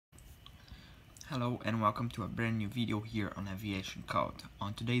Hello and welcome to a brand new video here on Aviation Code.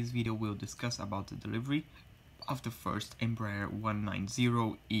 On today's video we'll discuss about the delivery of the first Embraer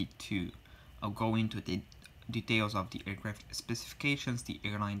E190 E2. I'll go into the details of the aircraft specifications, the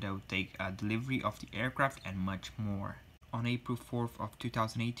airline that will take delivery of the aircraft, and much more. On April 4th of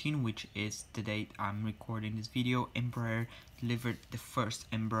 2018, which is the date I'm recording this video, Embraer delivered the first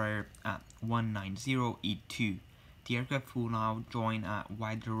Embraer E190 E2. The aircraft will now join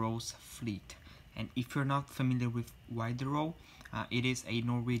Widerøe's fleet. And if you're not familiar with Widerøe, it is a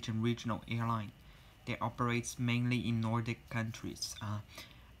Norwegian regional airline that operates mainly in Nordic countries.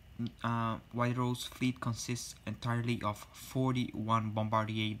 Widerøe's fleet consists entirely of 41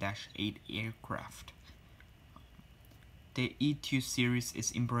 Bombardier-8 aircraft. The E2 series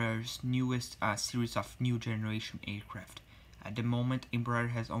is Embraer's newest series of new generation aircraft. At the moment, Embraer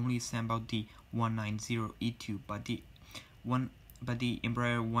has only assembled the E190 E2, but the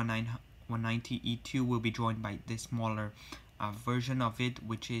Embraer E190 E2 will be joined by the smaller version of it,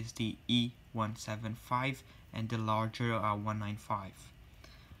 which is the E175, and the larger E195.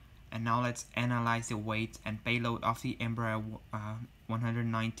 And now let's analyze the weight and payload of the Embraer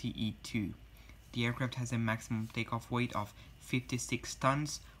E190 E2. The aircraft has a maximum takeoff weight of 56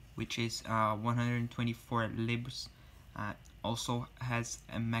 tons, which is 124 libs. Also has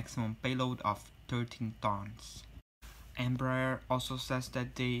a maximum payload of 13 tons. Embraer also says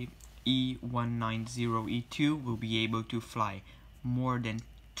that the E190 E2 will be able to fly more than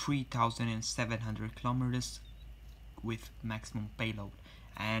 3,700 kilometers with maximum payload.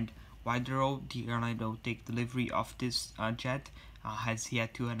 And Widerøe, the airline that will take delivery of this jet, has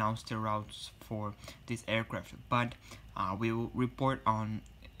yet to announce the routes for this aircraft, but we will report on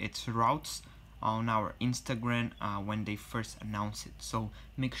its routes on our Instagram when they first announce it. So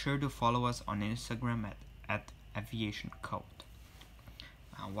make sure to follow us on Instagram at Aviation Code.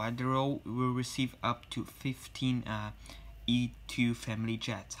 Widerøe will receive up to 15 E2 family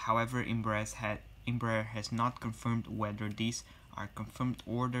jets. However, Embraer has not confirmed whether these are confirmed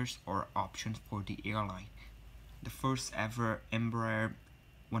orders or options for the airline. The first ever Embraer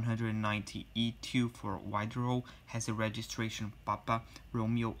E190 E2 for Widerøe has a registration Papa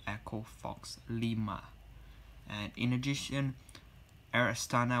Romeo Echo Fox Lima. And in addition, Air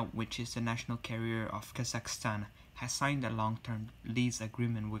Astana, which is the national carrier of Kazakhstan, has signed a long-term lease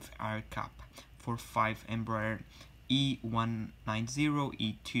agreement with AirCap for 5 Embraer E190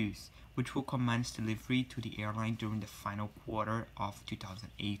 E2s, which will commence delivery to the airline during the final quarter of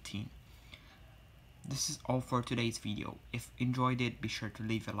 2018. This is all for today's video. If you enjoyed it, be sure to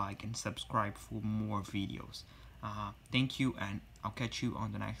leave a like and subscribe for more videos. Thank you, and I'll catch you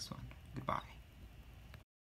on the next one. Goodbye.